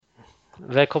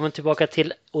Välkommen tillbaka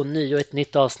till ånyo ett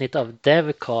nytt avsnitt av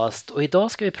Dev.Cast. Och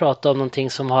idag ska vi prata om någonting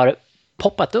som har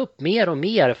poppat upp mer och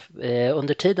mer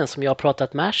under tiden som jag har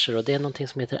pratat med Azure, och det är någonting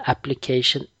som heter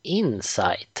Application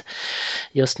Insight.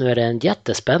 Just nu är det en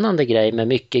jättespännande grej med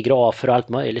mycket grafer och allt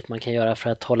möjligt man kan göra för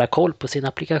att hålla koll på sin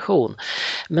applikation.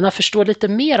 Men att förstå lite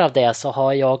mer av det så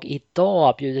har jag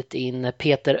idag bjudit in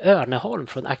Peter Örneholm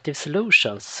från Active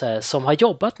Solutions som har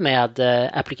jobbat med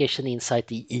Application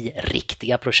Insight i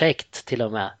riktiga projekt till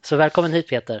och med. Så välkommen hit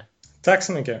Peter. Tack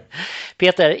så mycket.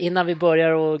 Peter, innan vi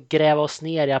börjar att gräva oss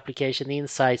ner i Application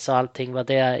Insights och allting vad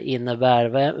det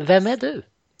innebär, vem är du?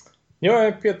 Jag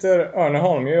är Peter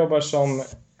Örneholm. Jag jobbar som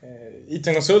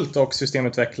IT-konsult och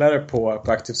systemutvecklare på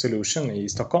Active Solution i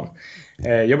Stockholm.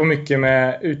 Jag jobbar mycket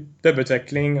med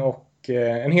webbutveckling och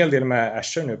en hel del med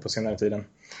Azure nu på senare tiden.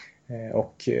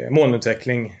 Och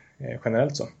molnutveckling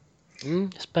generellt så.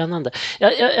 Spännande.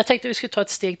 Jag tänkte vi skulle ta ett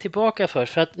steg tillbaka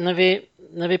först, för att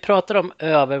när vi pratar om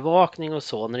övervakning och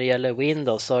så när det gäller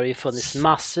Windows så har det ju funnits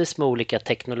massvis med olika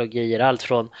teknologier, allt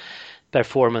från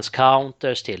performance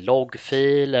counters till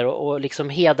loggfiler och liksom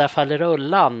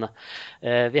hedarfallerullan.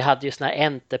 Vi hade ju såna här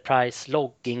enterprise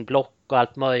logging-block och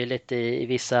allt möjligt i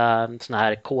vissa såna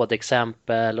här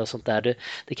kodexempel och sånt där.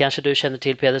 Det kanske du känner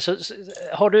till Peter. Så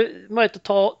har du möjlighet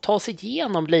att ta sig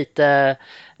igenom lite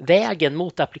vägen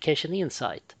mot Application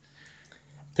Insight?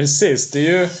 Precis,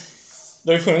 det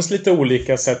har ju funnits lite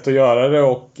olika sätt att göra det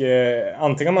och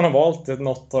antingen man har valt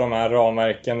något av de här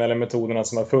ramverken eller metoderna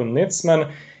som har funnits, men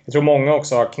jag tror många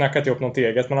också har knackat ihop något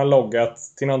eget. Man har loggat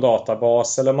till någon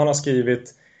databas eller man har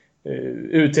skrivit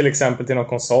ut till exempel till någon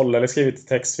konsol eller skrivit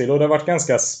textfil, och det har varit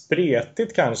ganska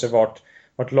spretigt kanske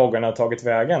vart loggarna har tagit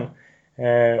vägen.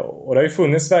 Och det har ju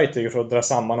funnits verktyg för att dra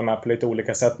samman de här på lite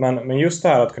olika sätt, men just det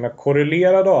här att kunna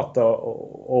korrelera data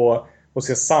och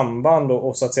se samband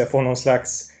och så att säga få någon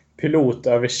slags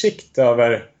pilotöversikt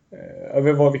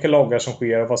över vilka loggar som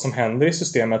sker och vad som händer i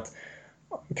systemet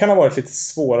kan ha varit lite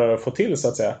svårare att få till så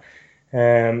att säga.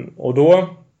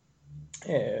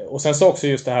 Och sen så också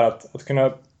just det här att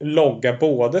kunna logga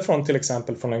både från till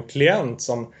exempel från en klient,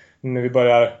 som när vi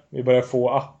börjar få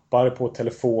appar på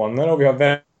telefoner och vi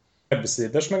har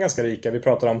webbsidor som är ganska rika. Vi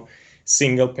pratar om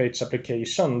single page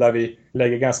application där vi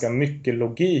lägger ganska mycket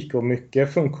logik och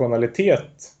mycket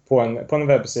funktionalitet på en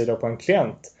webbsida och på en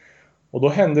klient. Och då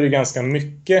händer det ganska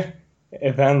mycket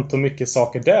event och mycket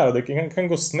saker där, och det kan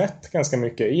gå snett ganska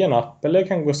mycket i en app eller det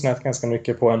kan gå snett ganska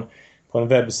mycket på en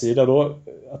webbsida. Då,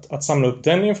 att samla upp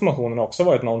den informationen har också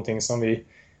varit någonting som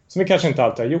vi kanske inte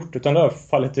alltid har gjort, utan det har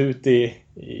fallit ut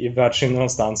i världsrymden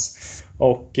någonstans.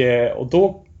 Och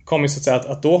då kommer så att säga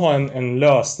att då ha en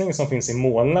lösning som finns i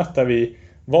molnet där vi,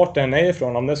 vart den är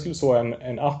ifrån, om det skulle så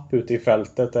en app ute i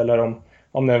fältet eller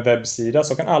om det är en webbsida,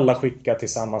 så kan alla skicka till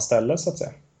samma ställe så att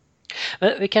säga.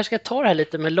 Men vi kanske ska ta det här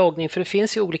lite med loggning, för det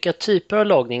finns ju olika typer av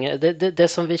loggning. Det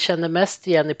som vi känner mest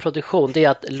igen i produktion, det är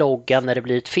att logga när det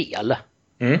blir ett fel.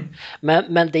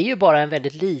 Men det är ju bara en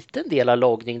väldigt liten del av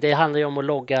loggning. Det handlar ju om att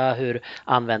logga hur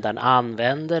användaren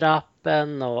använder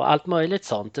appen och allt möjligt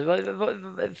sånt.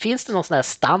 Finns det någon sån här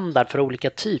standard för olika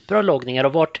typer av loggningar,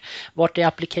 och vart är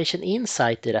Application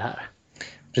Insight i det här?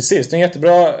 Precis, det är en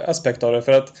jättebra aspekt av det,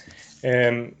 för att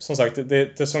som sagt,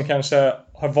 det som kanske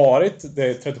har varit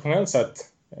det traditionellt sett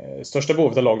största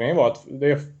behovet av loggning var att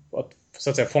så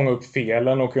att säga fånga upp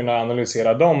felen och kunna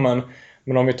analysera dem,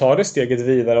 men om vi tar det steget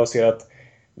vidare och ser att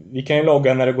vi kan ju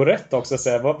logga när det går rätt också,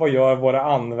 säga vad gör våra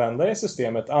användare i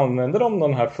systemet? Använder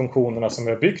de här funktionerna som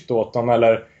vi har byggt åt dem,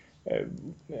 eller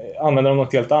använder de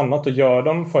något helt annat och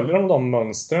följer de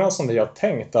mönstren som vi har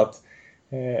tänkt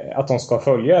att de ska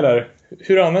följa, eller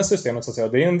hur används systemet så att säga?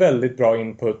 Det är en väldigt bra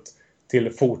input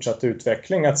till fortsatt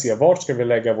utveckling, att se vart ska vi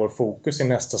lägga vår fokus i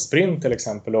nästa sprint till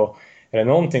exempel, och är det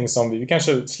någonting som vi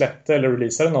kanske släppte eller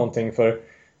releasade någonting för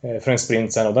en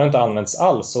sprint sen och det har inte använts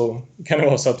alls, så kan det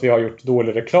vara så att vi har gjort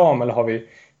dålig reklam, eller är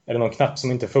det någon knapp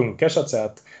som inte funkar så att säga,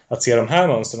 att se de här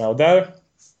mönstren. Och där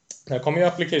kommer ju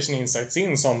Application Insights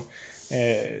in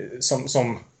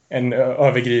som en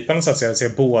övergripande så att säga, att se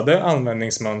både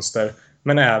användningsmönster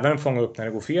men även fånga upp när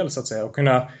det går fel så att säga, och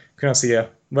kunna se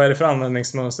vad är det för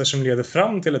användningsmönster som leder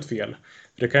fram till ett fel.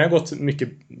 För det kan ju ha gått mycket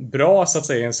bra så att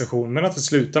säga i en session, men att det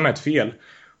slutar med ett fel.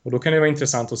 Och då kan det vara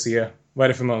intressant att se vad är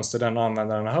det för mönster den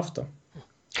användaren har haft då.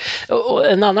 Och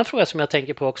en annan fråga som jag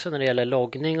tänker på också när det gäller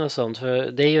loggning och sånt,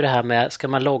 för det är ju det här med, ska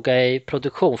man logga i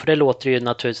produktion? För det låter ju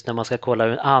naturligtvis när man ska kolla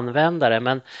hur en användare,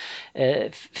 men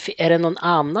är det någon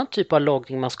annan typ av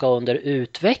loggning man ska ha under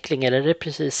utveckling, eller är det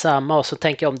precis samma? Och så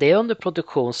tänker jag, om det är under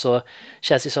produktion så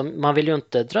känns det som, man vill ju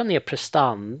inte dra ner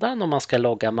prestandan om man ska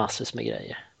logga massor med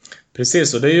grejer.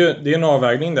 Precis, och det är en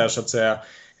avvägning där så att säga.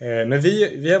 Men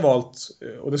vi har valt,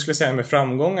 och det skulle jag säga med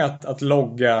framgång, att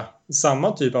logga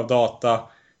samma typ av data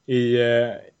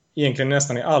egentligen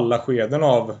nästan i alla skeden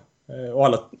av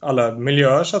och alla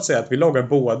miljöer så att säga. Att vi loggar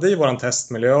både i våran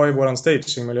testmiljö och i våran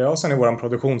stagingmiljö och sen i våran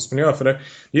produktionsmiljö. För det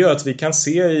gör att vi kan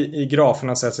se i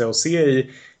graferna så att säga, och se i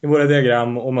våra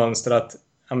diagram och mönster att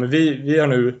men vi har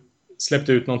nu släppt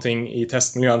ut någonting i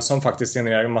testmiljön som faktiskt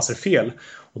genererar en massa fel.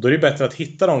 Och då är det bättre att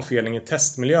hitta de felen i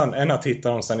testmiljön än att hitta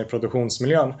dem sen i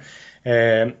produktionsmiljön.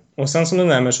 Och sen som du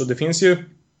nämner så det finns ju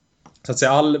så att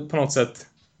säga all på något sätt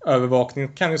övervakning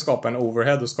kan ju skapa en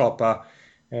overhead och skapa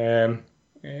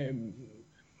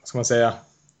vad ska man säga,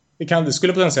 det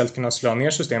skulle potentiellt kunna slå ner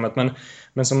systemet,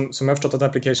 men som jag har förstått att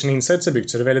Application Insights är byggt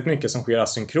så är det väldigt mycket som sker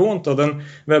asynkront, och den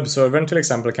webbservern till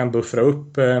exempel kan buffra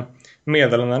upp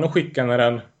meddelanden och skicka när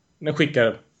den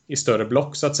skickar i större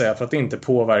block så att säga, för att inte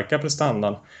påverka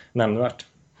prestandan nämnvärt.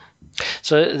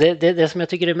 Så det som jag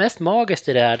tycker är mest magiskt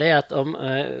i det här, det är att om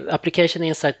Application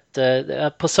Insight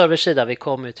på serversidan, vi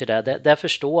kommer ju till det, där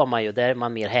förstår man ju, där är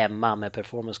man mer hemma med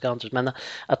performance counters, men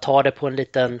att ta det på en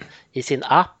liten i sin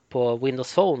app på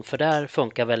Windows Phone, för där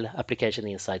funkar väl Application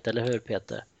Insight, eller hur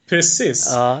Peter?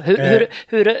 Precis. Ja,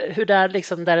 hur där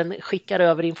liksom, där den skickar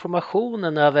över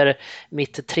informationen över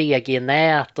mitt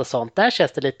 3G-nät och sånt, där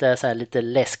känns det lite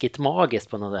läskigt magiskt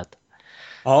på något sätt.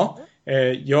 Ja,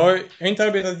 jag har inte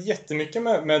arbetat jättemycket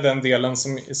med den delen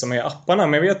som är apparna,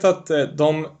 men jag vet att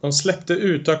de släppte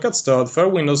utökat stöd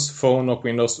för Windows Phone och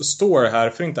Windows Store här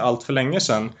för inte allt för länge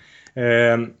sedan.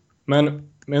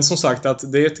 Men som sagt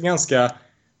att det är ett ganska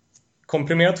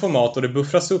komprimerat format och det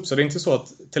buffras upp, så det är inte så att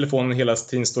telefonen hela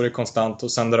tiden står i konstant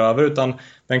och sänder över, utan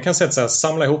den kan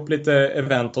samla ihop lite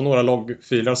event och några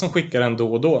loggfiler som skickar den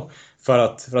då och då för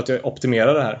att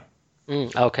optimera det här.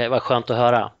 Okej, vad skönt att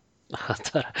höra.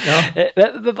 Ja.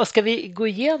 Vad ska vi gå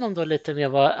igenom då lite mer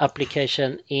vad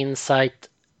Application Insight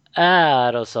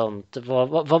är och sånt?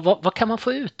 Vad kan man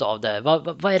få ut av det?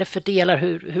 Vad är det för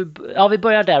delar? Ja, vi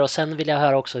börjar där och sen vill jag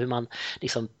höra också hur man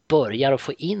liksom börjar att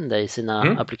få in det i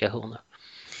sina applikationer.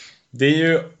 Det är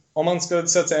ju, om man ska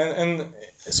säga en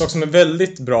sak som är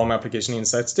väldigt bra med Application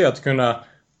Insights, det är att kunna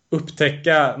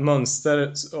upptäcka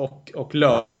mönster och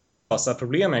lösa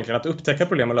problem egentligen. Att upptäcka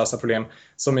problem och lösa problem,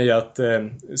 som är att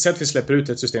säga att vi släpper ut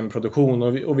ett system i produktion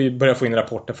och vi börjar få in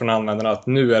rapporter från användarna att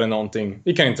nu är det någonting,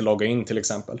 vi kan inte logga in till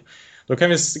exempel. Då kan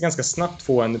vi ganska snabbt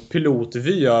få en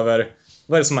pilotvy över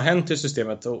vad är det som har hänt i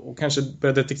systemet och kanske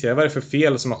börja detektera vad är det för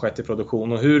fel som har skett i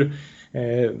produktion och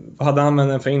vad hade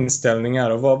användaren för inställningar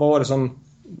och vad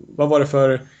var det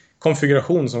för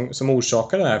konfiguration som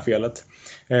orsakade det här felet.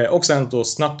 Och sen då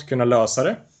snabbt kunna lösa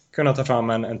det, kunna ta fram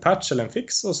en patch eller en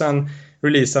fix och sen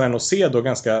releasa den och se då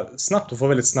ganska snabbt och få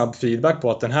väldigt snabb feedback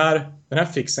på att den här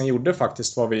fixen gjorde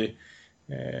faktiskt vad vi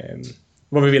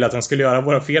ville att den skulle göra.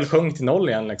 Våra fel sjönk till 0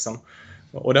 igen liksom.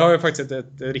 Och det har ju faktiskt ett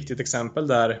riktigt exempel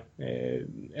där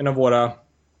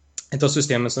ett av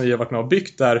systemen som vi har varit med och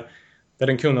byggt där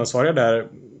den kundansvariga där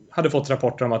hade fått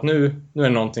rapporter om att nu är det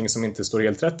någonting som inte står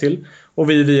helt rätt till. Och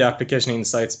vi via Application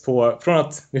Insights från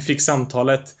att vi fick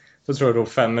samtalet, så tror jag då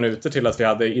 5 minuter till att vi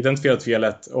hade identifierat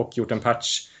felet och gjort en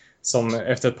patch som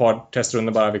efter ett par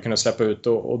testrunder bara vi kunde släppa ut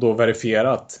och då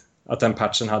verifiera att den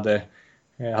patchen hade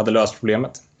löst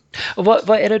problemet. Och vad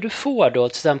är det du får då,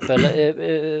 till exempel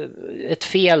ett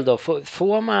fel då?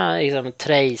 Får man liksom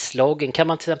trace-loggen? Kan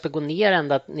man till exempel gå ner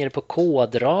ända nere på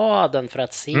kodraden för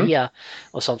att se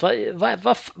och sånt?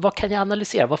 Vad kan jag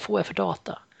analysera? Vad får jag för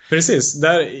data? Precis,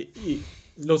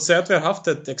 låt säga att vi har haft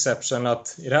ett exception,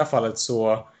 att i det här fallet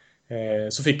så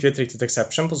fick vi ett riktigt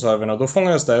exception på servern och då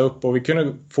fångades det upp och vi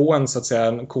kunde få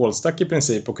en callstack i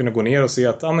princip och kunde gå ner och se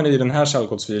att men i den här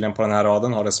källkodsfilen på den här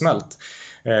raden har det smält.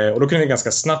 Och då kunde vi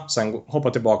ganska snabbt sen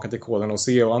hoppa tillbaka till koden och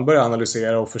se och han började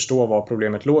analysera och förstå vad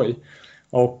problemet låg i.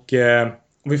 Och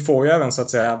vi får ju även så att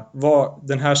säga vad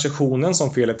den här sessionen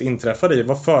som felet inträffade i,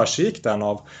 vad försiggick den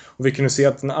av? Och vi kunde se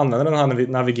att användaren hade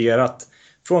navigerat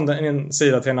från en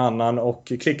sida till en annan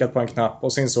och klickat på en knapp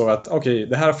och sen såg att okej,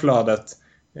 det här flödet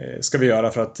ska vi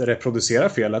göra för att reproducera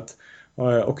felet.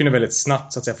 Och kunde väldigt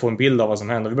snabbt så att säga få en bild av vad som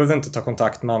hände. Vi behövde inte ta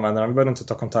kontakt med användaren, vi behövde inte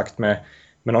ta kontakt med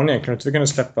någon egentligen, utan vi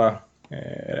kunde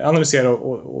analysera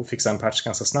och fixa en patch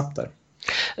ganska snabbt där.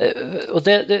 Och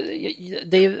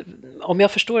det är, om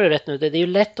jag förstår det rätt nu, det är ju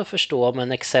lätt att förstå om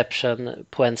en exception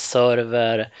på en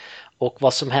server och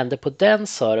vad som händer på den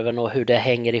servern och hur det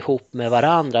hänger ihop med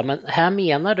varandra. Men här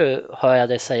menar du, hör jag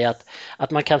dig säga,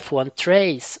 att man kan få en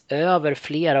trace över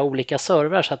flera olika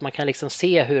servrar så att man kan liksom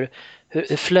se hur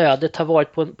flödet har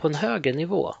varit på en högre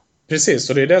nivå. Precis,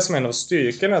 och det är det som är en av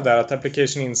styrkorna där, att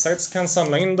Application Insights kan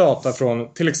samla in data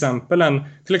från till exempel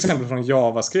från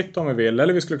JavaScript om vi vill,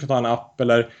 eller vi skulle kunna ta en app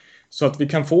eller Så att vi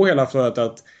kan få hela flödet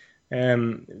att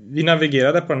vi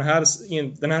navigerade på den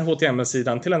här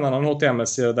HTML-sidan till en annan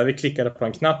HTML-sida där vi klickade på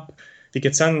en knapp,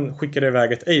 vilket sen skickade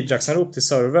iväg ett Ajax-anrop till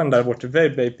servern där vårt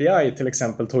webb API till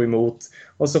exempel tog emot,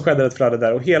 och så skedde ett flöde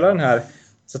där. Och hela den här,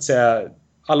 så att säga,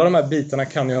 alla de här bitarna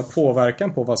kan ju ha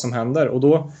påverkan på vad som händer, och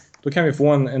då kan vi få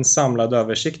en samlad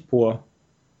översikt på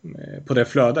det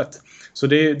flödet. Så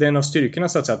det är en av styrkorna,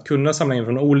 så att säga, att kunna samla in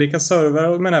från olika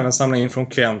server, men även samla in från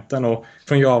klienten och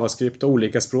från JavaScript och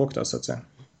olika språk då, så att säga.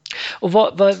 Och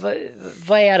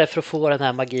vad är det för att få den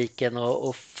här magiken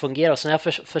att fungera? Så jag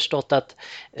har förstått att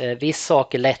viss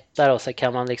sak är lättare, och så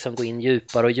kan man liksom gå in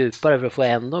djupare och djupare för att få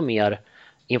ännu mer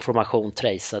information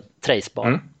tracebar.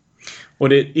 Mm. Och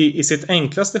det, i sitt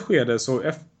enklaste skede så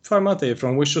för man att det är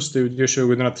från Visual Studio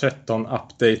 2013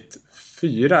 Update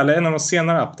 4, eller en av de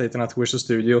senare updaterna till Visual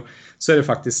Studio, så är det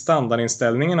faktiskt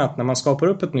standardinställningen att när man skapar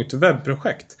upp ett nytt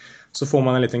webbprojekt så får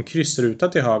man en liten kryssruta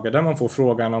till höger där man får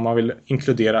frågan om man vill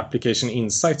inkludera Application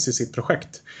Insights i sitt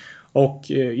projekt. Och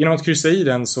genom att kryssa i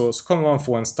den så kommer man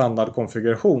få en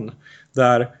standardkonfiguration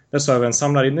där servern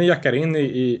samlar in och jackar in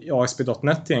i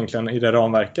ASP.NET egentligen i det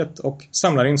ramverket och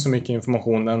samlar in så mycket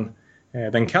information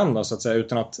den kan då, så att säga,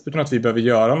 utan att vi behöver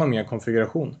göra någon mer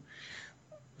konfiguration.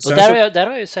 Och där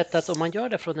har jag ju sett att om man gör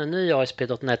det från en ny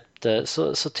ASP.NET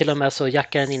så till och med så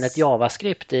jackar den in ett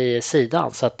JavaScript i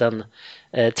sidan så att den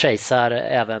tracear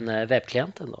även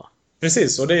webbklienten då.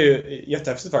 Precis, och det är ju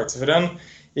jättehäftigt faktiskt. För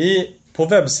på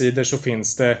webbsidor så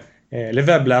finns det, eller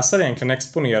webbläsare egentligen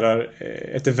exponerar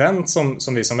ett event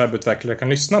som vi som webbutvecklare kan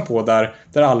lyssna på där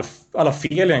alla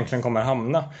fel egentligen kommer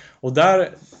hamna. Och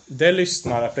det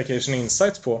lyssnar Application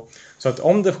Insights på. Så att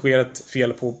om det sker ett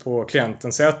fel på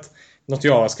klienten, så att något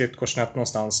JavaScript går snett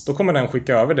någonstans, då kommer den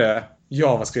skicka över det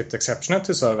JavaScript-exceptionet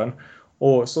till servern.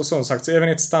 Och som sagt, så även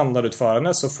i ett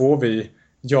standardutförande så får vi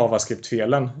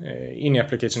JavaScript-felen in i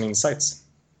Application Insights.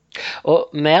 Och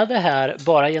med det här,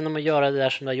 bara genom att göra det där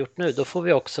som du har gjort nu, då får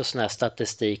vi också sån här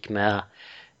statistik med,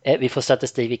 vi får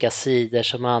statistik vilka sidor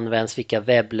som används, vilka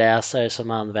webbläsare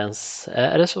som används,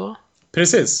 är det så?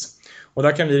 Precis, och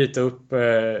där kan vi rita upp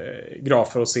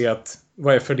grafer och se att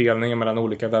vad är fördelningen mellan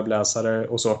olika webbläsare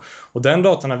och så. Och den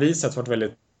datan har vi sett varit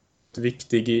väldigt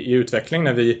viktig i utveckling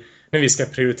när vi ska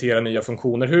prioritera nya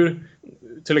funktioner.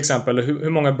 Till exempel hur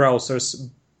många browsers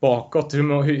bakåt,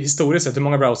 historiskt sett, hur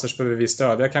många browsers behöver vi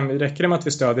stödja? Räcker det med att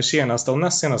vi stödjer senaste och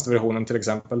näst senaste versionen till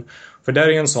exempel? För där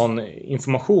är en sån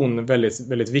information väldigt,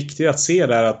 väldigt viktig att se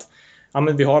där, att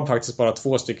men vi har faktiskt bara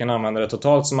 2 stycken användare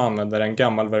totalt som använder en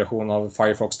gammal version av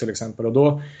Firefox till exempel,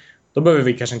 och då behöver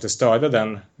vi kanske inte stödja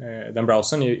den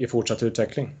browsern i fortsatt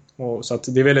utveckling. Och så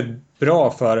att det är väldigt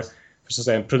bra för så att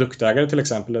säga, en produktägare till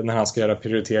exempel när han ska göra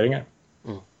prioriteringar.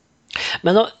 Mm.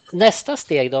 Men då, nästa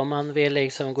steg då, om man vill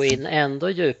liksom gå in ändå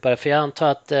djupare, för jag antar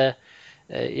att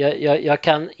jag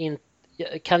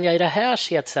kan jag i det här se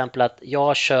till exempel att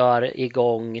jag kör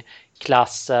igång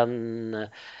klassen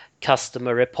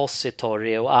Customer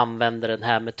Repository och använder den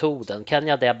här metoden. Kan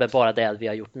jag det med bara det vi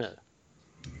har gjort nu?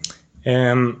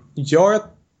 Jag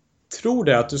tror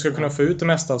det, att du ska kunna få ut det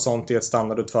mesta av sånt i ett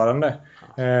standardutförande.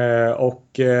 Och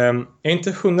jag är inte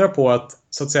 100 på att,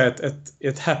 så att säga,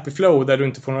 ett happy flow där du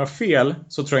inte får några fel,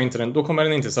 så tror jag inte då kommer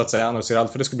den inte, så att säga, analysera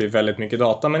allt, för det skulle bli väldigt mycket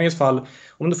data. Men i ett fall,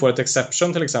 om du får ett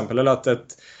exception till exempel, eller att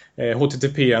ett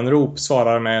HTTP-anrop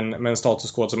svarar med en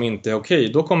statuskod som inte är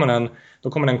okej, då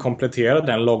kommer den komplettera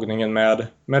den loggningen med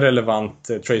relevant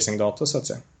tracing-data, så att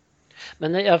säga.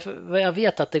 Men jag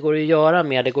vet att det går att göra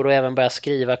mer. Det går att även börja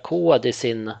skriva kod i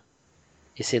sin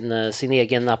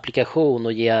egen applikation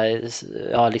och ge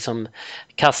liksom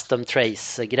custom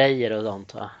trace-grejer och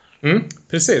sånt, va?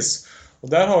 Precis. Och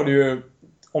där har du ju,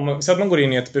 så att man går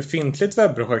in i ett befintligt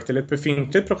webbprojekt eller ett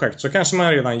befintligt projekt, så kanske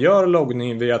man redan gör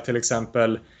loggning via till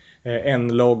exempel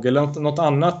nlog eller något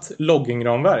annat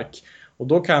loggingramverk. Och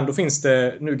då finns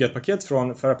det NuGet-paket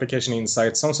för Application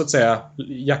Insights som, så att säga,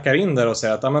 jackar in där och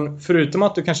säger att förutom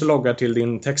att du kanske loggar till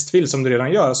din textfil som du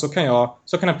redan gör,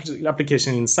 så kan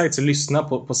Application Insights lyssna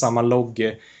på samma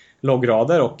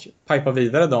loggrader och pipa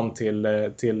vidare dem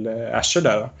till Azure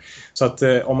där. Så att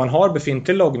om man har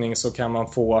befintlig loggning så kan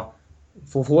man få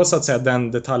så att säga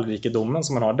den detaljrikedomen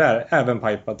som man har där även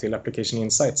pipa till Application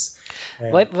Insights.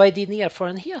 Vad är din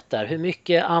erfarenhet där? Hur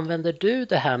mycket använder du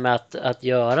det här med att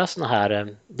göra såna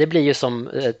här, det blir ju som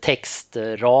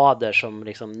textrader som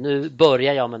liksom, nu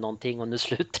börjar jag med någonting och nu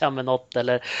slutar jag med något,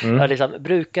 eller liksom,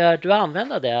 brukar du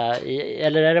använda det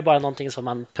eller är det bara någonting som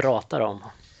man pratar om?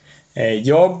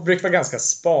 Jag brukar vara ganska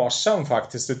sparsam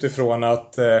faktiskt, utifrån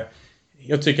att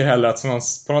jag tycker hellre att man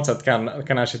på något sätt kan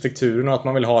arkitekturen, och att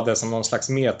man vill ha det som någon slags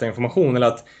metainformation, eller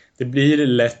att det blir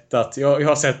lätt att, jag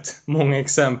har sett många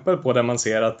exempel på där man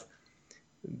ser att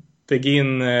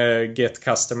begin get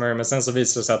customer, men sen så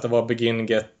visade det sig att det var begin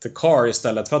get car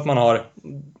istället, för att man har,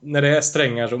 när det är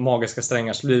strängar och magiska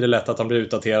strängar, så blir det lätt att de blir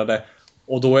utdaterade,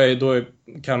 och då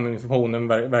kan informationen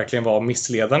verkligen vara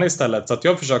missledande istället. Så att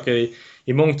jag försöker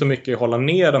i mångt och mycket hålla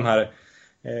ner de här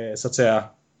så att säga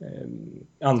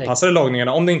anpassade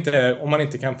logningarna, om man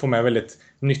inte kan få med väldigt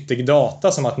nyttig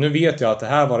data, som att nu vet jag att det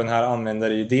här var den här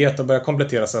användar-ID, och börja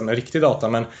komplettera sig med riktig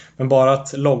data, men bara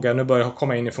att logga, nu börjar jag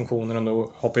komma in i funktionen och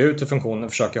då hoppar jag ut ur funktionen och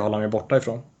försöker hålla mig borta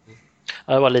ifrån.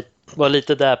 Ja, det var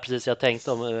lite där precis jag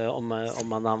tänkte om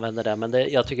man använder det, men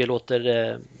jag tycker det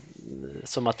låter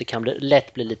som att det kan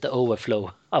lätt bli lite overflow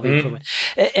av information.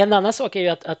 En annan sak är ju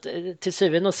att till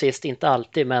syvende och sist, inte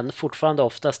alltid men fortfarande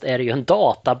oftast, är det ju en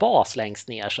databas längst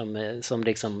ner som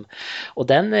liksom, och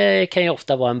den kan ju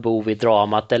ofta vara en bov i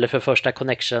dramat, eller för första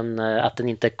connection att den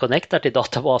inte connectar till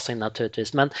databasen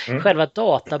naturligtvis, men själva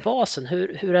databasen,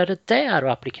 hur är det där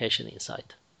och Application Insight?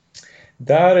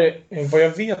 Där, vad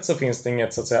jag vet, så finns det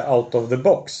inget så att säga out of the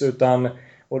box,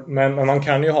 men man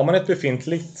kan ju, har man ett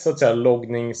befintligt så att säga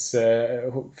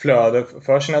loggningsflöde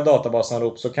för sina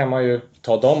databasanrop, så kan man ju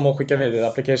ta dem och skicka vidare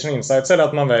Application Insights, eller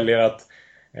att man väljer att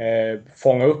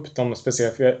fånga upp de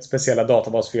speciella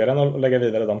databasfelen och lägga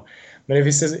vidare dem. Men det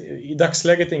finns i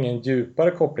dagsläget ingen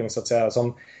djupare koppling så att säga.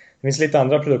 Det finns lite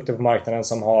andra produkter på marknaden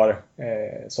som har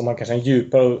kanske en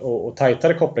djupare och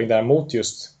tajtare koppling där mot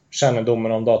just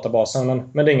kännedomen om databasen,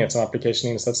 men det är inget som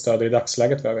Application Insight stöder i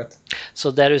dagsläget, vad jag vet.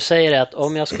 Så där du säger att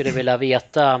om jag skulle vilja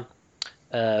veta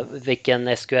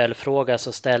vilken SQL-fråga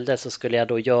så ställdes, så skulle jag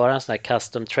då göra en sån här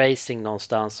custom tracing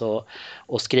någonstans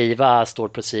och skriva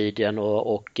stored proceduren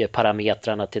och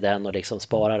parametrarna till den och liksom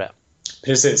spara det.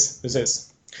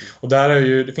 Precis. Och där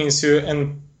är det finns ju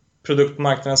en produkt på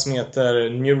marknaden som heter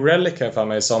New Relic här för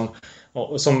mig, som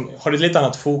har ett lite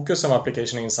annat fokus som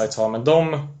Application Insights har, men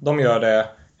de gör det,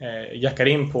 jackar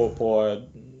in på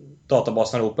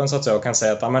databasanropen så att säga, och kan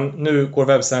säga att men nu går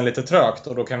webbsidan lite trögt,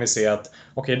 och då kan vi se att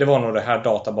okej, det var nog det här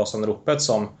databasanropet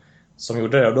som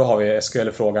gjorde det, och då har vi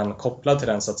SQL-frågan kopplad till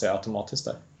den så att säga automatiskt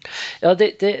där. Ja,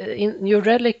 New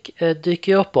Relic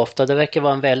dyker ju upp ofta. Det verkar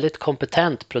vara en väldigt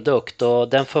kompetent produkt, och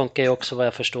den funkar ju också vad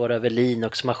jag förstår över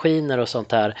Linux-maskiner och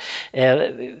sånt här.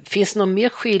 Finns det någon mer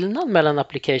skillnad mellan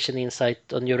Application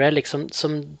Insight och New Relic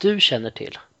som du känner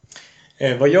till?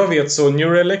 Vad jag vet så New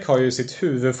Relic har ju sitt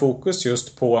huvudfokus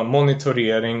just på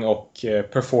monitorering och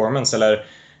performance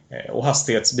och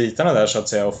hastighetsbitarna där så att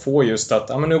säga, och få just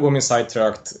att men nu går min sajt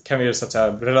trögt, kan vi så att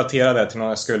säga relatera det till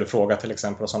någon SQL-fråga till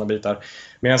exempel och sådana bitar.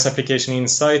 Medan Application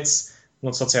Insights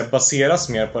något så att säga baseras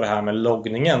mer på det här med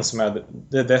loggningen som är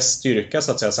dess styrka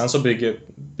så att säga. Sen så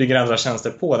bygger andra tjänster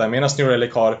på det, medan New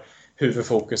Relic har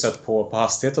huvudfokuset på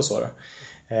hastighet och så.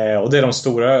 Och det är de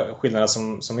stora skillnaderna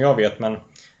som jag vet, men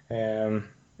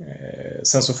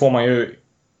sen så får man ju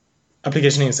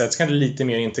Application Insights kan lite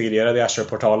mer integrerad i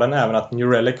Azure-portalen, även att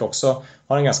New Relic också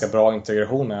har en ganska bra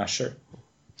integration med Azure.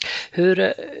 Hur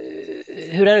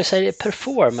är det säger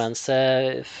performance?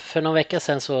 För någon vecka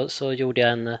sedan så gjorde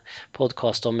jag en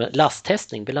podcast om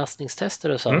lasttestning, belastningstester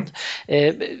och sånt.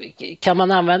 Kan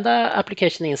man använda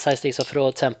Application Insights liksom för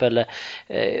att till exempel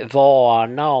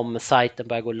varna om sajten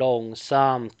börjar gå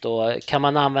långsamt, och kan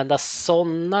man använda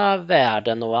sådana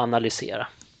värden och analysera?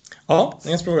 Ja, det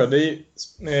är en fråga.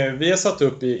 Vi har satt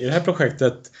upp i det här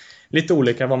projektet lite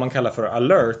olika vad man kallar för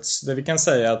alerts, där vi kan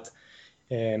säga att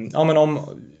men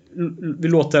om vi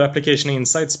låter Application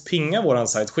Insights pinga våran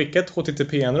sajt, skicka ett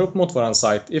HTTP-anrop mot våran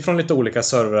sajt ifrån lite olika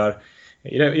servrar.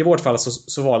 I vårt fall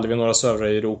så valde vi några servrar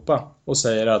i Europa och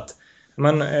säger att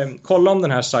kolla om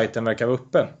den här sajten verkar vara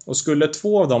uppe. Och skulle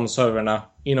 2 av de servrarna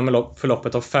inom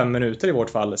förloppet av 5 minuter i vårt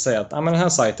fall säga att den här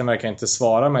sajten verkar inte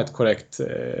svara med ett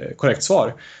korrekt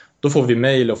svar, då får vi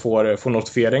mejl och får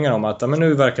notifieringar om att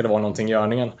nu verkar det vara någonting i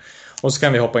görningen. Och så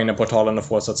kan vi hoppa in i portalen och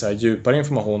få så att säga djupare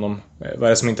information om vad är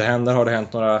det som inte händer. Har det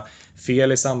hänt några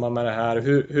fel i samband med det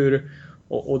här?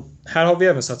 Och här har vi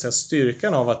även så att säga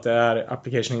styrkan av att det är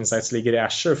Application Insights ligger i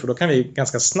Azure, för då kan vi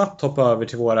ganska snabbt hoppa över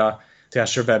till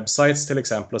Azure Websites till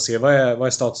exempel och se vad är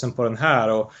statusen på den här,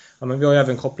 och men vi har ju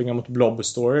även kopplingar mot blob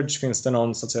storage. Finns det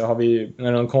någon så att säga, har vi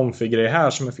någon config-grej här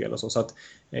som är fel och så att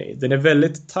den är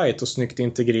väldigt tight och snyggt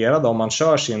integrerad om man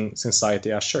kör sin sajt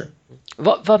i Azure.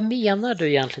 Vad menar du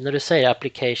egentligen när du säger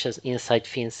Application Insight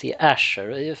finns i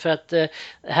Azure? För att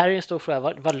här är en stor fråga,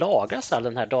 vad lagras all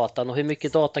den här datan och hur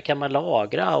mycket data kan man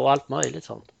lagra och allt möjligt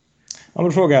sånt? Ja,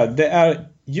 men fråga, det är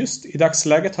just i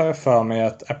dagsläget har jag för mig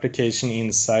att Application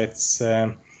Insights,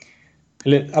 eller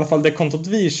i alla fall det kontot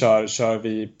vi kör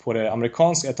vi på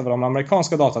ett av de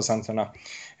amerikanska datacenterna.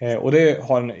 Och det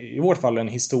har i vårt fall en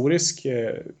historisk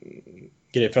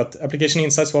grej. För att Application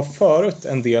Insights var förut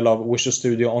en del av Visual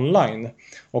Studio Online.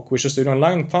 Och Visual Studio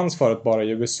Online fanns förut bara i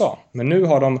USA. Men nu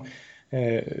har de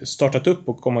startat upp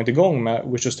och kommit igång med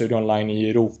Visual Studio Online i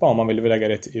Europa om man vill lägga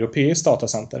det i ett europeiskt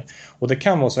datacenter. Och det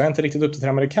kan vara så, jag är inte riktigt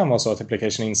uppdaterad, men det kan vara så att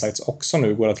Application Insights också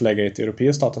nu går att lägga i ett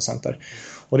europeiskt datacenter.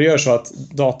 Och det gör så att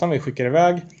datan vi skickar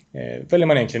iväg väljer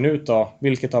man egentligen ut då,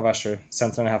 vilket av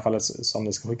Azure-centren i det här fallet som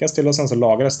det ska skickas till, och sen så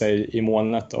lagras det i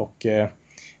molnet och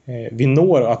vi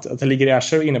når, att det ligger i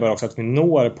Azure innebär också att vi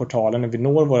når portalen, vi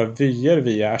når våra vyer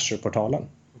via Azure-portalen.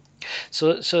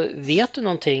 Så vet du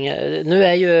någonting, nu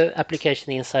är ju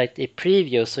Application Insight i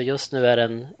preview, så just nu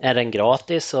är den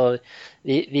gratis och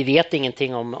vi vet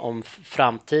ingenting om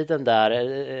framtiden där,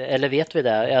 eller vet vi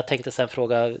det? Jag tänkte sen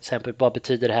fråga exempel, vad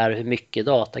betyder det här, hur mycket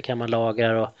data kan man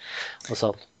lagra och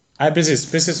så? Nej,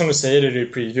 precis som du säger är det i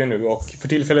preview nu och för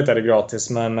tillfället är det gratis,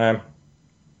 men jag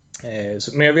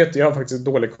har faktiskt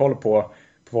dålig koll på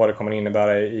vad det kommer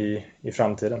innebära i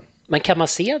framtiden. Men kan man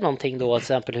se någonting då, till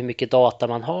exempel hur mycket data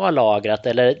man har lagrat,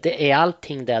 eller är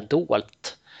allting där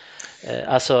dolt?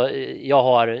 Alltså jag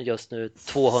har just nu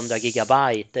 200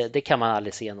 gigabyte, det kan man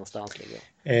aldrig se någonstans.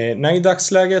 Nej, i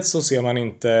dagsläget så ser man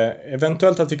inte,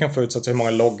 eventuellt att vi kan få ut så att hur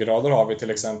många loggrader har vi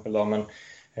till exempel då, men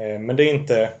det är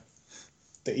inte,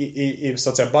 i så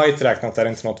att säga byte räknat är det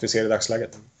inte något vi ser i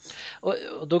dagsläget.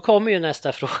 Och då kommer ju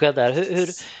nästa fråga där.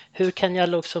 Hur kan jag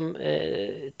liksom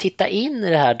titta in i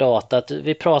det här datat?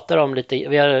 Vi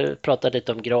har pratat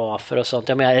lite om grafer och sånt.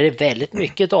 Jag menar, är det väldigt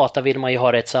mycket data vill man ju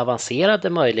ha rätt så avancerade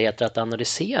möjligheter att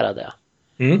analysera det.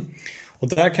 Och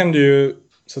där kan du ju,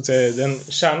 så att säga, den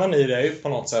kärnan i det är ju på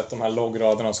något sätt de här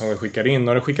loggraderna som vi skickar in,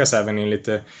 och det skickas även in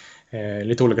lite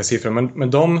olika siffror.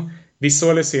 Men de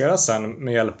visualiseras sen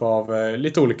med hjälp av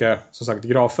lite olika, som sagt,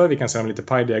 grafer. Vi kan se dem lite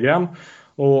pie-diagram.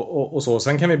 Och så.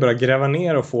 Sen kan vi börja gräva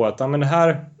ner och få att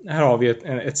här har vi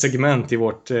ett segment i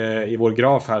vår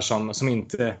graf här som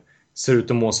inte ser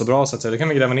ut att må så bra. Så att säga. Det kan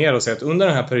vi gräva ner och se att under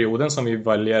den här perioden som vi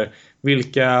väljer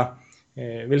vilka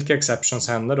exceptions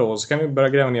händer då. Så kan vi börja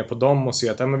gräva ner på dem och se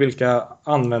att vilka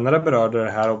användare berörde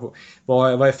det här och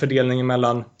vad är fördelningen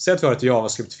mellan, säg att vi har ett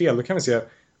JavaScript-fel, då kan vi se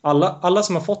alla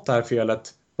som har fått det här felet,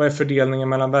 vad är fördelningen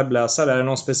mellan webbläsare? Är det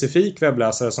någon specifik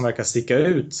webbläsare som verkar sticka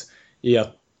ut i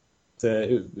att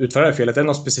utföra det här felet? Är det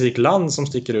något specifikt land som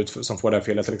sticker ut som får det här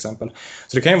felet till exempel?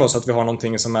 Så det kan ju vara så att vi har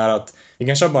någonting som är att vi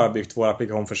kanske har bara byggt vår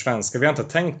applikation för svenska. Vi har inte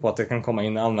tänkt på att det kan komma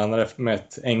in användare med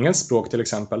ett engelskt språk till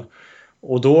exempel.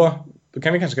 Och då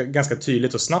kan vi kanske ganska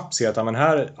tydligt och snabbt se att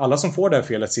alla som får det här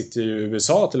felet sitter i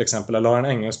USA till exempel eller har en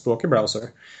engelskspråkig browser.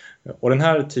 Och den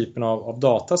här typen av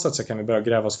data så att säga kan vi börja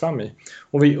gräva oss fram i.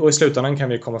 Och i slutändan kan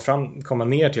vi komma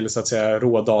ner till så att säga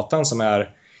rådatan som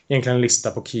är egentligen en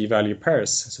lista på key value pairs.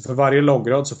 Så för varje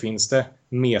loggrad så finns det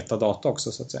metadata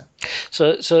också så att säga.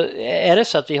 Så är det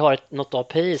så att vi har något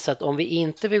API så att om vi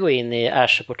inte vill gå in i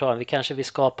Azure-portalen, vi kanske vill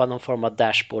skapa någon form av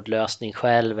dashboard-lösning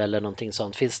själv eller någonting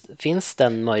sånt. Finns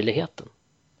den möjligheten?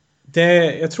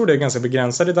 Jag tror det är ganska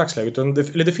begränsat i dagsläget.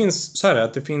 Det finns så här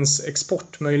att det finns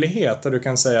exportmöjlighet där du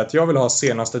kan säga att jag vill ha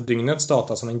senaste dygnets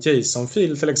data som en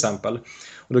JSON-fil till exempel.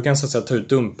 Och du kan så att säga ta ut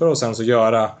dumper och sen så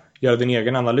göra din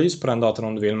egen analys på den datan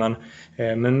om du vill.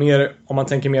 Men mer, om man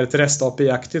tänker mer ett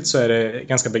REST-API-aktigt så är det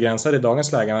ganska begränsat i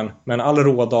dagens läge. Men all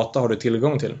rådata har du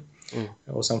tillgång till.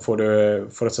 Och sen får du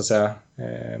så att säga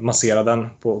massera den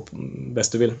på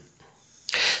bäst du vill.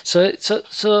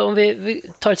 Så om vi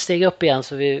tar ett steg upp igen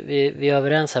så vi är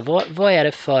överens här. Vad är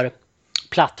det för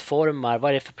plattformar? Vad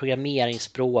är det för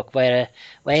programmeringsspråk? Vad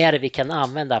är det vi kan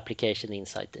använda Application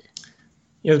Insight i?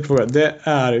 Jag tror det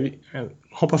är,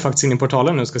 hoppar faktiskt in i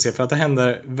portalen nu ska se för att det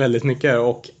händer väldigt mycket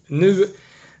och nu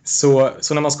så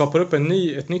när man skapar upp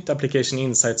ett nytt Application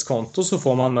Insights-konto så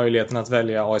får man möjligheten att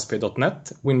välja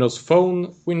ASP.NET, Windows Phone,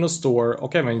 Windows Store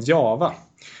och även Java.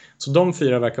 Så de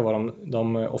 4 verkar vara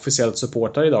de officiellt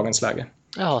supportar i dagens läge.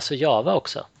 Ja, så Java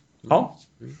också. Ja.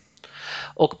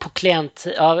 Och på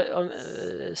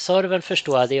servern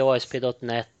förstår jag, det är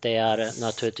ASP.NET, det är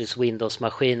naturligtvis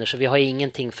Windows-maskiner, så vi har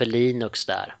ingenting för Linux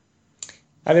där.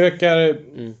 Ja, det verkar,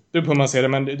 du på hur man ser det,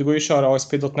 men det går ju att köra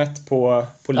ASP.NET på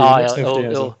Linux nu för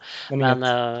tiden. Men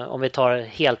om vi tar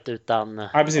helt utan...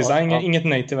 Ja, precis. Inget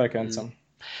native verkar inte som.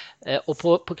 Och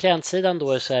på klientsidan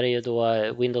då så är det ju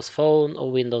då Windows Phone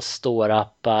och Windows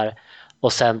Store-appar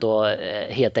och sen då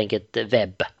helt enkelt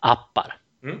webbappar.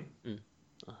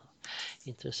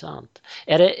 Intressant.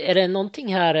 Är det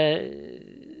någonting här...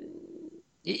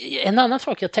 En annan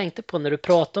sak jag tänkte på när du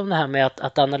pratade om det här med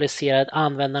att analysera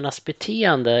användarnas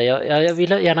beteende. Jag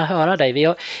vill gärna höra dig. Vi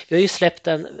har ju släppt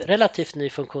en relativt ny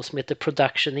funktion som heter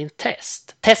Production in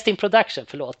Test. Test in Production,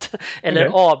 förlåt. Eller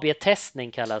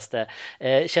AB-testning kallas det.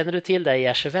 Känner du till det i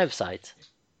Azure Website?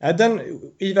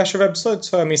 I Azure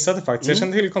Websites har jag missat det faktiskt. Jag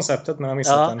kände till konceptet men jag har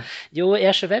missat den. Jo, i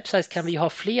Azure Websites kan vi ha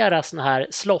flera såna här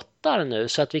slottar nu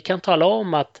så att vi kan tala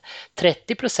om att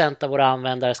 30% av våra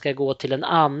användare ska gå till en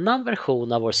annan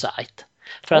version av vår sajt.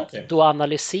 För att då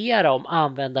analysera om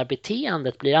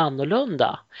användarbeteendet blir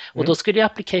annorlunda. Och då skulle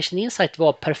Application Insight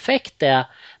vara perfekt det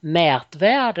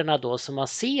mätvärdena då som man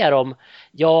ser om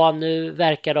nu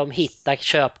verkar de hitta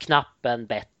köpknappen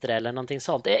bättre eller någonting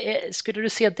sånt. Skulle du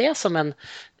se det som en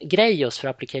grej just för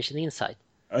Application Insight?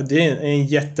 Ja, det är en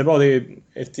jättebra, det är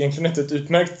egentligen ett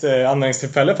utmärkt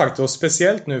användningstillfälle faktiskt, och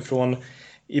speciellt nu från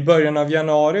i början av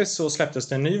januari så släpptes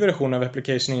det en ny version av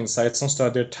Application Insight som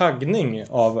stödjer taggning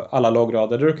av alla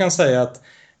loggrader. Du kan säga att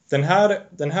den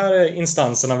här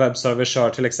instansen av webbserver kör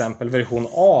till exempel version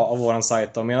A av våran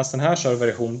sajt medan den här kör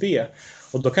version B.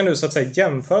 Och då kan du så att säga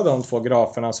jämföra de två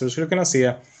graferna så du skulle kunna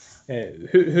se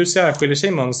hur särskiljer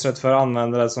sig mönstret för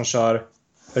användare som kör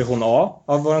version A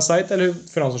av våran sajt eller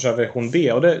för de som kör version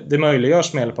B. Och det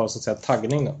möjliggörs med hjälp av så att säga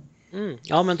taggning då.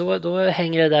 Ja, men då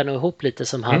hänger det där nog ihop lite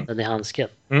som handen i handsken.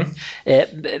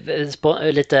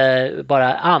 Lite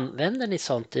bara använder ni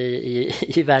sånt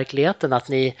i verkligheten att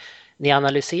ni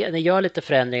gör lite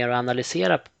förändringar och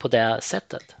analyserar på det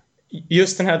sättet?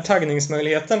 Just den här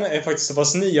taggningsmöjligheten är faktiskt så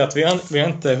pass ny att vi har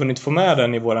inte hunnit få med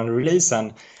den i våran release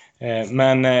än.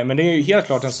 Men det är ju helt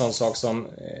klart en sån sak som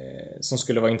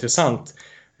skulle vara intressant.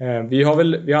 Vi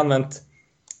har använt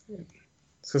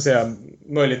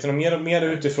möjligheten att mer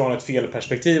utifrån ett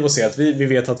felperspektiv och se att vi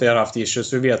vet att vi har haft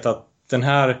issues. Vi vet att den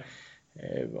här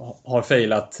har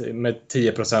failat med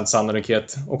 10%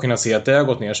 sannolikhet och kunna se att det har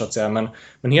gått ner så att säga.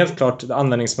 Men helt klart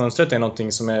användningsmönstret är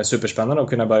någonting som är superspännande att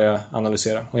kunna börja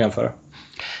analysera och jämföra.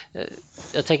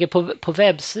 Jag tänker på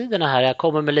webbsidorna här, jag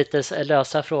kommer med lite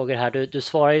lösa frågor här. Du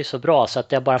svarar ju så bra så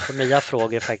att jag bara får nya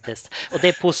frågor faktiskt. Och det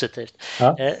är positivt.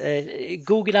 Ja.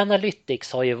 Google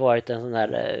Analytics har ju varit en sån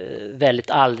här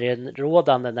väldigt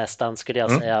allrådande nästan skulle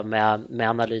jag säga med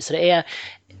analyser.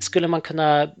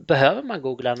 Behöver man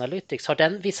Google Analytics? Har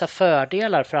den vissa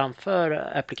fördelar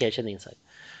framför Application Insight?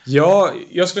 Ja,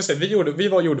 jag skulle säga vi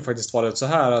gjorde faktiskt valet så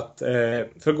här att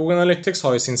för Google Analytics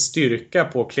har ju sin styrka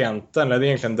på klienten, eller det är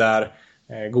egentligen där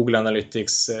Google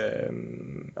Analytics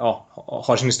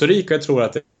har sin historik, och jag tror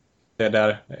att det är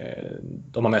där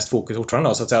de har mest fokus fortfarande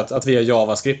då, så att säga att via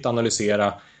JavaScript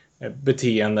analysera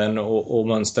beteenden och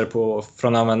mönster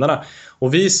från användarna.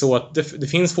 Och vi såg att det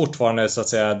finns fortfarande så att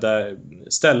säga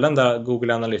ställen där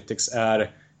Google Analytics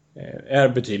är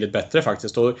betydligt bättre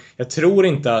faktiskt. Och jag tror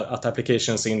inte att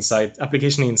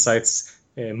Application Insights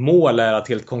mål är att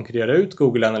helt konkurrera ut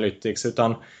Google Analytics,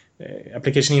 utan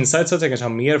Application Insights så att jag kanske har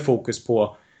mer fokus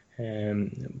på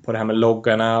det här med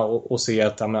loggarna och se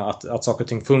att saker och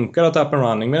ting funkar, att up and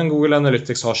running, medan Google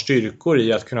Analytics har styrkor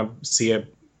i att kunna se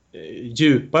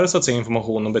djupare så att säga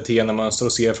information om beteendemönster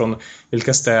och se från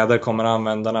vilka städer kommer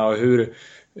användarna och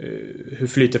hur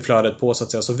flyter flödet på så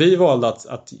att säga. Så vi valde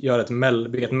att göra ett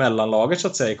mellanlager så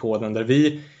att säga i koden där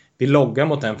vi loggar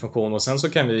mot den funktionen, och sen så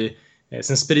kan vi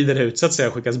sen sprider det ut så att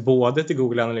säga, skickas både till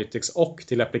Google Analytics och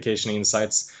till Application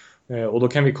Insights, och då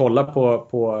kan vi kolla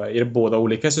på i båda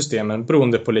olika systemen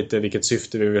beroende på lite vilket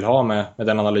syfte vi vill ha med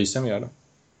den analysen vi gör då.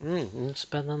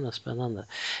 Spännande.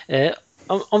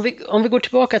 Om vi går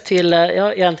tillbaka till, jag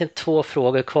har egentligen 2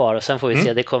 frågor kvar och sen får vi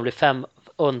se, det kommer bli 5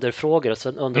 underfrågor och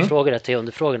sen underfrågor till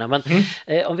underfrågorna. Men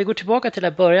om vi går tillbaka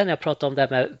till början när jag pratade om det här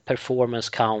med performance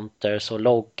counters och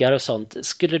loggar och sånt.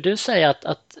 Skulle du säga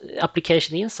att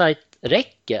Application Insight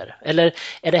räcker? Eller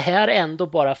är det här ändå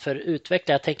bara för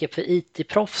utvecklare? Jag tänker för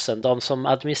IT-proffsen, de som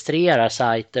administrerar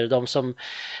sajter, de som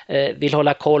vill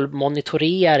hålla koll,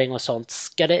 monitorering och sånt.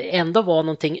 Ska det ändå vara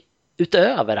någonting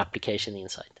utöver Application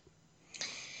Insight?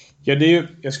 Ja,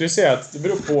 jag skulle säga att det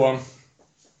beror på.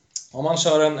 Om man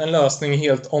kör en lösning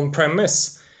helt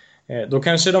on-premise, då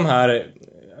kanske de här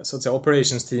så att säga,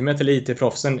 operations-teamet eller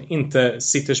IT-proffsen inte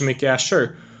sitter så mycket i Azure.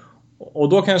 Och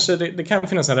då kanske det kan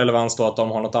finnas en relevans då att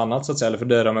de har något annat så att säga, eller för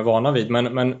det de är vana vid.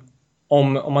 Men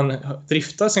om man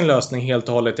driftar sin lösning helt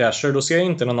och hållet i Azure, då ser jag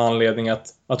inte någon anledning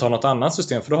att ha något annat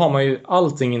system. För då har man ju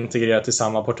allting integrerat i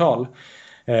samma portal.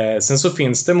 Sen så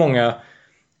finns det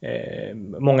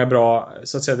många bra,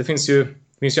 så att säga, det finns ju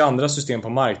andra system på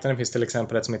marknaden. Det finns till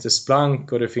exempel ett som heter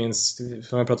Splunk, och det finns,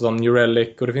 som jag pratat om, New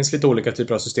Relic, och det finns lite olika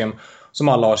typer av system som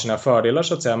alla har sina fördelar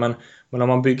så att säga. Men om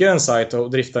man bygger en sajt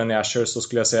och driftar den i Azure, så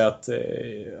skulle jag säga att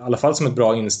i alla fall som ett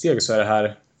bra insteg så är det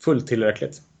här fullt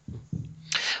tillräckligt.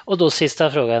 Och då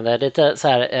sista frågan där, lite så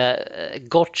här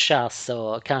gotchas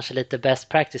och kanske lite best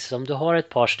practices, om du har ett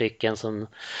par stycken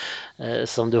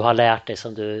som du har lärt dig,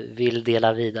 som du vill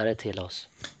dela vidare till oss.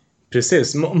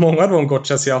 Precis, många av de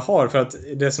gotchas jag har, för att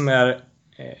det som är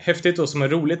häftigt och som är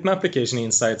roligt med Application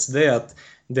Insights, det är att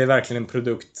det är verkligen en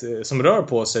produkt som rör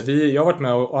på sig. Jag har varit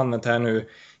med och använt det här nu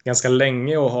ganska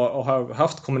länge och har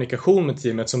haft kommunikation med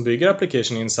teamet som bygger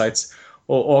Application Insights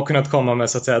och har kunnat komma med,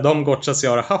 så att säga, de gotchas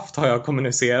jag har haft har jag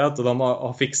kommunicerat och de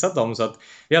har fixat dem. Så att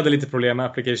vi hade lite problem med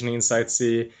Application Insights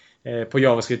på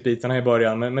JavaScript-bitarna i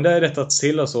början, men det är rättat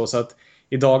till och så att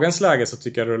i dagens läge så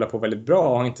tycker jag det rullar på väldigt bra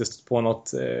och har inte stått på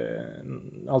något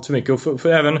allt för mycket. Och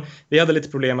för även, vi hade lite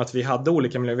problem att vi hade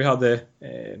olika miljöer.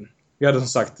 Vi hade som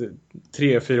sagt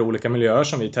 3-4 olika miljöer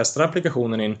som vi testade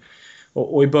applikationen in.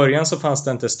 Och i början så fanns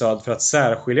det inte stöd för att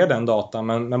särskilja den datan.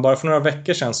 Men bara för några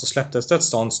veckor sedan så släpptes det ett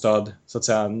sådant stöd, så att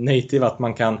säga native, att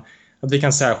vi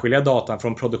kan särskilja datan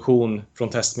från produktion från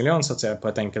testmiljön, så att säga, på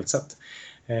ett enkelt sätt.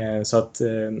 Så att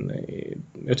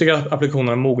jag tycker att applikationen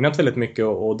har mognat väldigt mycket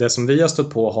och det som vi har stött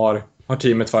på har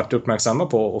teamet varit uppmärksamma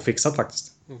på och fixat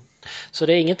faktiskt. Så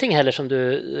det är ingenting heller som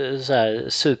du så här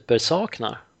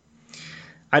supersaknar?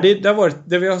 Nej, det har varit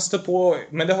det vi har stött på,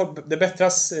 men det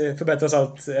förbättras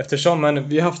allt eftersom. Men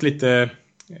vi har haft lite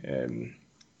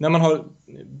när man har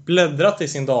bläddrat i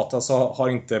sin data så har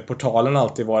inte portalen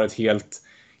alltid varit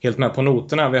helt med på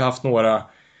noterna. Vi har haft några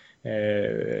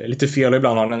lite fel och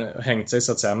ibland har den hängt sig,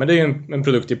 så att säga. Men det är ju en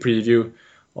produkt i preview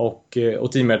och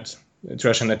teamet tror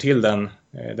jag känner till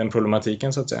den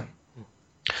problematiken, så att säga.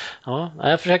 Ja,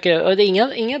 jag försöker, och det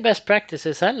är inga best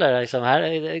practices heller liksom.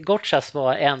 Här, gotchas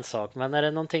var en sak, men är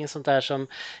det någonting sånt där som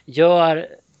gör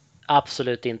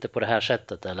absolut inte på det här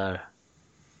sättet, eller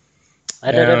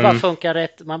det bara funkar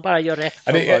rätt, man bara gör rätt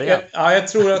från början? Jag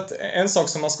tror att en sak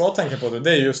som man ska tänka på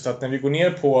det är just att när vi går ner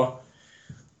på,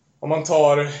 om man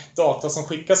tar data som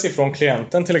skickas ifrån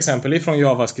klienten, till exempel ifrån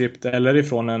JavaScript eller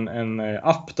ifrån en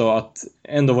app då, att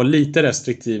ändå vara lite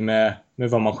restriktiv med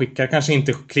vad man skickar. Kanske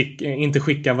inte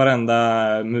skicka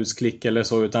varenda musklick eller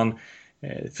så, utan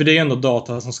för det är ändå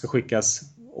data som ska skickas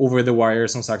over the wire,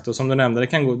 som sagt. Och som du nämnde,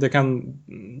 det kan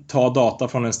ta data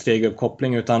från en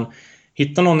streguppkoppling, utan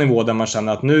hitta någon nivå där man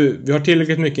känner att nu vi har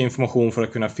tillräckligt mycket information för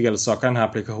att kunna felsöka den här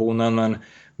applikationen, men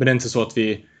det är inte så att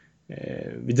vi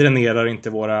dränerar inte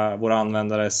våra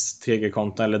användares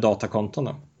 3G-konton eller datakonton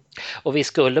då. Och visst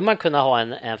skulle man kunna ha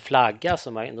en flagga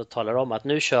som man ändå talar om att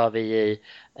nu kör vi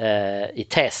i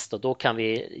test, och då kan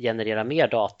vi generera mer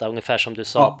data, ungefär som du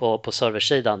sa på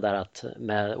serversidan där, att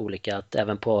med olika, att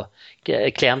även på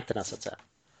klienterna, så att säga.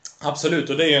 Absolut,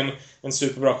 och det är en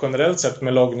superbra generellt sett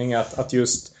med loggning att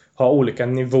just ha olika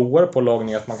nivåer på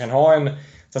loggning, att man kan ha en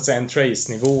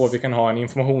trace-nivå, vi kan ha en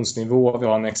informationsnivå, vi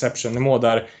har en exception-nivå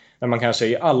där man kanske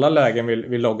i alla lägen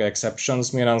vill logga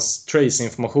exceptions, medan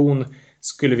trace-information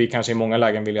skulle vi kanske i många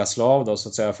lägen vilja slå av då, så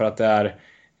att säga, för att det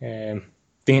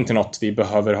är inte något vi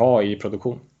behöver ha i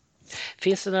produktion.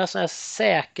 Finns det några sådana här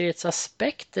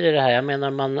säkerhetsaspekter i det här? Jag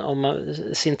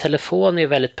menar, sin telefon är ju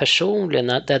väldigt personlig,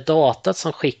 när det är datat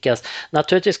som skickas.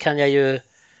 Naturligtvis kan jag ju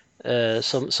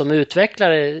som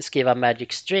utvecklare skriva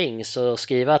magic strings och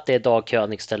skriva att det är Dag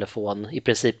Königs telefon, i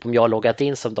princip, om jag har loggat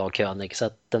in som Dag König, så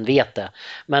att den vet det.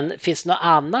 Men finns det något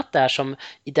annat där som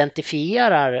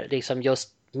identifierar liksom just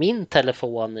min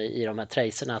telefon i de här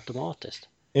tracerna automatiskt?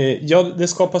 Ja, det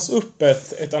skapas upp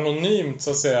ett anonymt,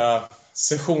 så att säga,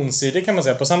 sessions-id, kan man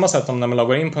säga. På samma sätt som när man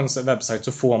loggar in på en webbsajt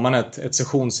så får man ett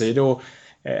sessions-id, och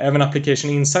även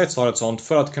Application Insights har ett sånt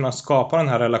för att kunna skapa den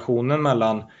här relationen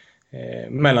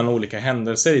mellan olika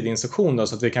händelser i din sektion då,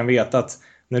 så att vi kan veta att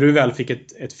när du väl fick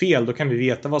ett fel, då kan vi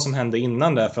veta vad som hände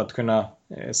innan det, för att kunna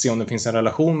se om det finns en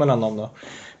relation mellan dem då.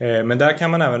 Men där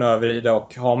kan man även överrida,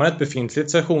 och har man ett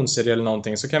befintligt sessions-id eller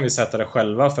någonting, så kan vi sätta det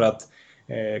själva för att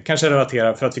kanske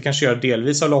relatera, för att vi kanske gör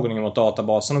delvis av loggningen mot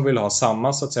databasen och vill ha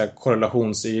samma, så att säga,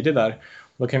 korrelations-id där.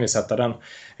 Då kan vi sätta den.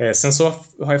 Sen så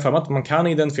har jag för mig att man kan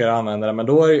identifiera användare, men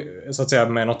då är, så att säga,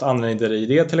 med något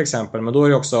användare-id till exempel, men då är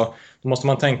det också, då måste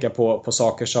man tänka på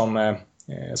saker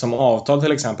som avtal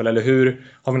till exempel, eller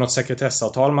har vi något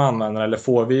sekretessavtal med användaren,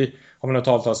 eller har vi något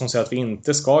avtal som säger att vi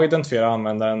inte ska identifiera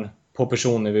användaren på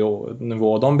personnivå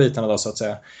och de bitarna då, så att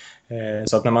säga.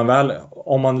 Så att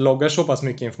om man loggar så pass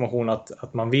mycket information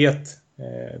att man vet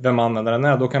vem användaren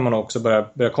är, då kan man också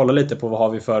börja kolla lite på vad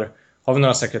har vi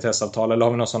några sekretessavtal, eller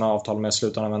har vi några sådana avtal med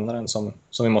slutanvändaren som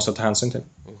vi måste ta hänsyn till.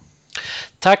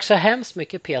 Tack så hemskt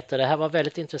mycket, Peter. Det här var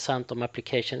väldigt intressant om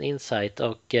Application Insight,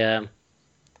 och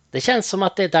det känns som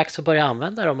att det är dags att börja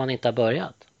använda det om man inte har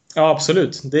börjat. Ja,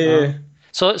 absolut.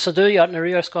 Så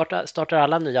när du startar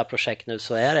alla nya projekt nu,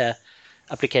 så är det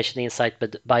Application Insight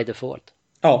by default?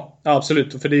 Ja,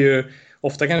 absolut. För det är ju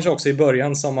ofta kanske också i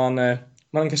början som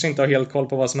man kanske inte har helt koll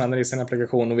på vad som händer i sin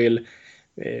applikation och vill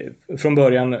från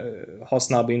början ha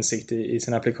snabb insikt i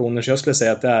sina applikationer. Så jag skulle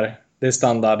säga att det är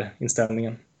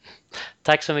standardinställningen.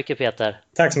 Tack så mycket, Peter.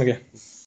 Tack så mycket.